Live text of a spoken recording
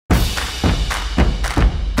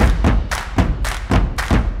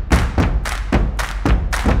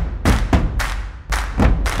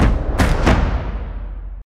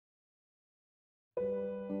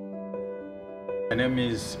name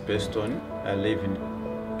is Beston. I live in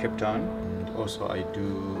Cape Town. Also, I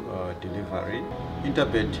do delivery.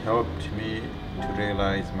 Interbet helped me to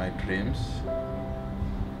realize my dreams.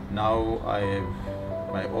 Now I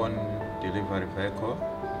have my own delivery vehicle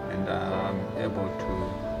and I'm able to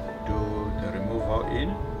do the removal in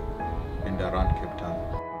and around Cape Town.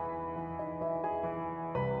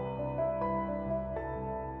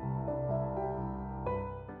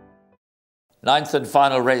 Ninth and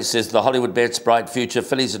final race is the Hollywoodbets Bright Future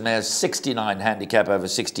Fillies and Mares 69 handicap over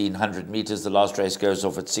 1,600 metres. The last race goes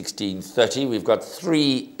off at 16:30. We've got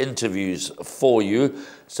 3 interviews for you.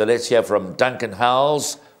 So let's hear from Duncan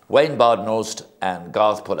Howells, Wayne Badenhorst and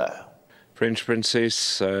Garth Puller. French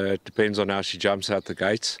Princess, depends on how she jumps out the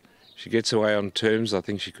gates. She gets away on terms. I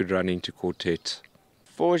think she could run into quartet.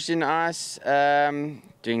 Forged in Ice,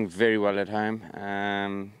 doing very well at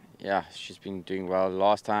home. Yeah, she's been doing well.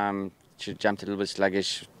 Last time she jumped a little bit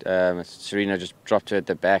sluggish. Serena just dropped her at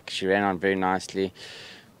the back. She ran on very nicely.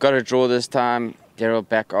 Got a draw this time. Daryl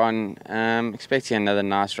back on. Expecting another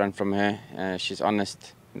nice run from her. She's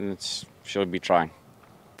honest. She'll be trying.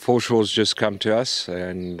 Foreshaw's just come to us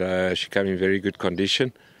and she came in very good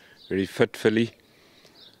condition. Very fit filly.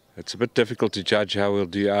 It's a bit difficult to judge how we'll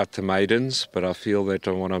do out the maidens, but I feel that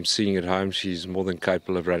on what I'm seeing at home, she's more than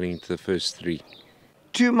capable of running into the first 3.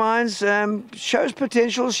 Two Minds shows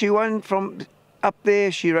potential. She won from up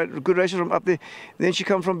there. She ran good races from up there. Then she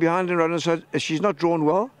come from behind and run. So she's not drawn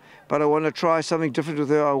well, but I want to try something different with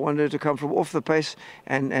her. I want her to come from off the pace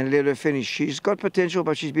and let her finish. She's got potential,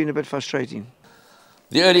 but she's been a bit frustrating.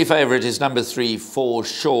 The early favourite is number 3,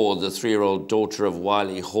 Forshaw, the 3-year-old daughter of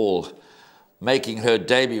Wiley Hall, making her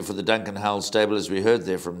debut for the Duncan Howells stable, as we heard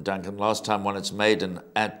there from Duncan. Last time won its maiden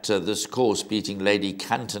at this course, beating Lady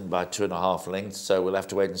Canton by 2.5 lengths. So we'll have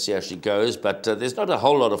to wait and see how she goes. But there's not a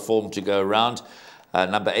whole lot of form to go around.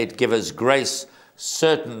 Number 8, Giver's Grace,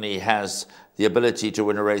 certainly has the ability to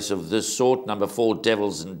win a race of this sort. Number 4,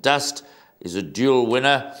 Devils and Dust, is a dual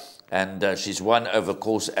winner. And she's won over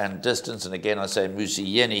course and distance. And again, I say Musi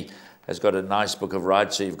Yeni has got a nice book of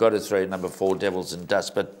rides, so you've got to throw in number 4, Devils and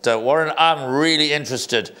Dust. But Warren, I'm really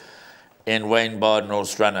interested in Wayne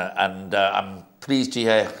Badenhorst's runner, and I'm pleased to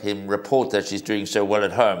hear him report that she's doing so well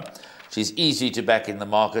at home. She's easy to back in the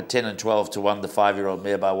market, 10 and 12 to 1, the 5-year-old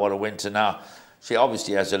mare by What a Winter. Now, she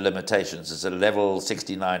obviously has her limitations. It's a level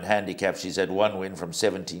 69 handicap. She's had 1 win from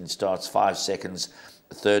 17 starts, 5 seconds,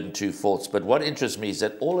 3rd and 2/4. But what interests me is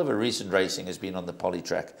that all of her recent racing has been on the poly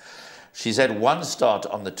track. She's had 1 start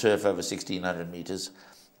on the turf over 1,600 metres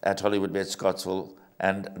at Hollywoodbets Scottsville,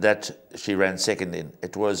 and that she ran second in.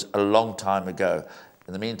 It was a long time ago.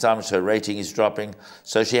 In the meantime, her rating is dropping.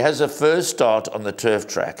 So she has her first start on the turf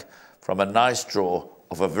track from a nice draw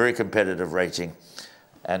of a very competitive rating.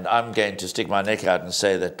 And I'm going to stick my neck out and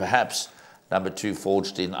say that perhaps number 2,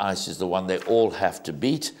 Forged in Ice, is the one they all have to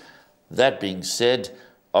beat. That being said,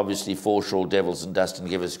 obviously Forshaw, Devils and Dust and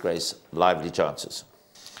Giver's Grace, lively chances.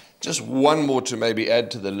 Just one more to maybe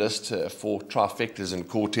add to the list for trifectas and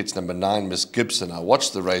quartets. Number 9, Miss Gibson. I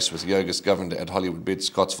watched the race with Jurgis Governor at Hollywoodbets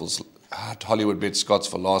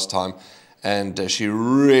Scottsville last time, and she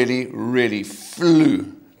really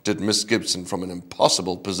flew, did Miss Gibson, from an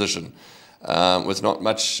impossible position with not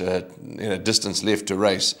much distance left to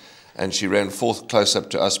race, and she ran 4th close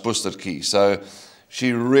up to us, Key. So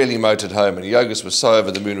she really motored home, and Jurgis was so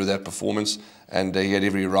over the moon with that performance, and he had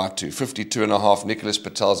every right to. 52.5, Nicholas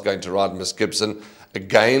Patel's going to ride Miss Gibson.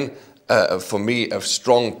 Again, for me, a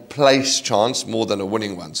strong place chance more than a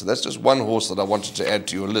winning one. So that's just one horse that I wanted to add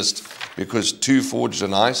to your list, because 2, Forged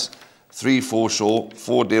and Ice, 3, Forshaw,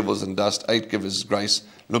 4, Devils and Dust, 8, Giver's Grace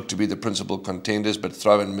look to be the principal contenders, but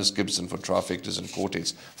throw in Miss Gibson for trifectas and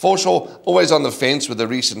quartets. Forshaw, always on the fence with the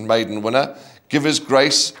recent maiden winner. Giver's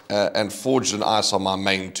Grace and Forged and Ice are my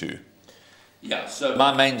main 2. Yeah, so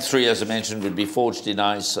my main 3, as I mentioned, would be Forged in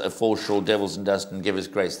Ice, Forshaw, Devils and Dust and Giver's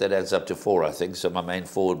Grace. That adds up to 4, I think. So my main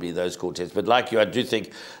 4 would be those quartets. But like you, I do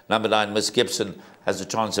think number 9, Miss Gibson, has a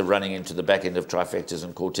chance of running into the back end of trifectas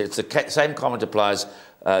and quartets. The same comment applies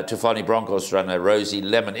to Fani Broncos runner, Rosie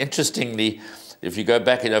Lemon. Interestingly, if you go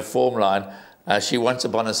back in her form line, she once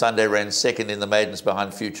upon a Sunday ran second in the maidens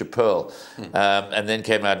behind Future Pearl, and then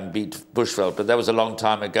came out and beat Bushveld. But that was a long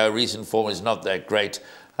time ago. Recent form is not that great.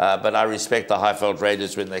 But I respect the Highveld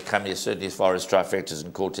Raiders when they come here, certainly as far as trifectas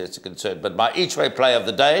and quartets are concerned. But my each-way play of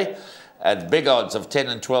the day, at big odds of 10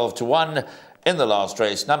 and 12 to 1 in the last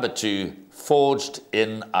race, number 2, Forged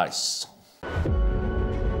in Ice.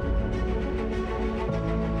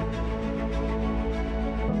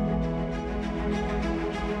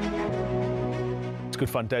 It's good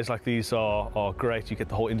fun. Days like these are great. You get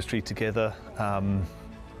the whole industry together.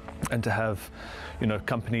 And to have, you know,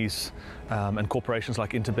 companies and corporations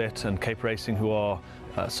like Interbet and Cape Racing who are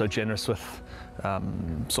so generous with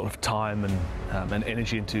sort of time and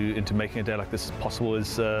energy into making a day like this possible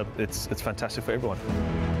is it's fantastic for everyone.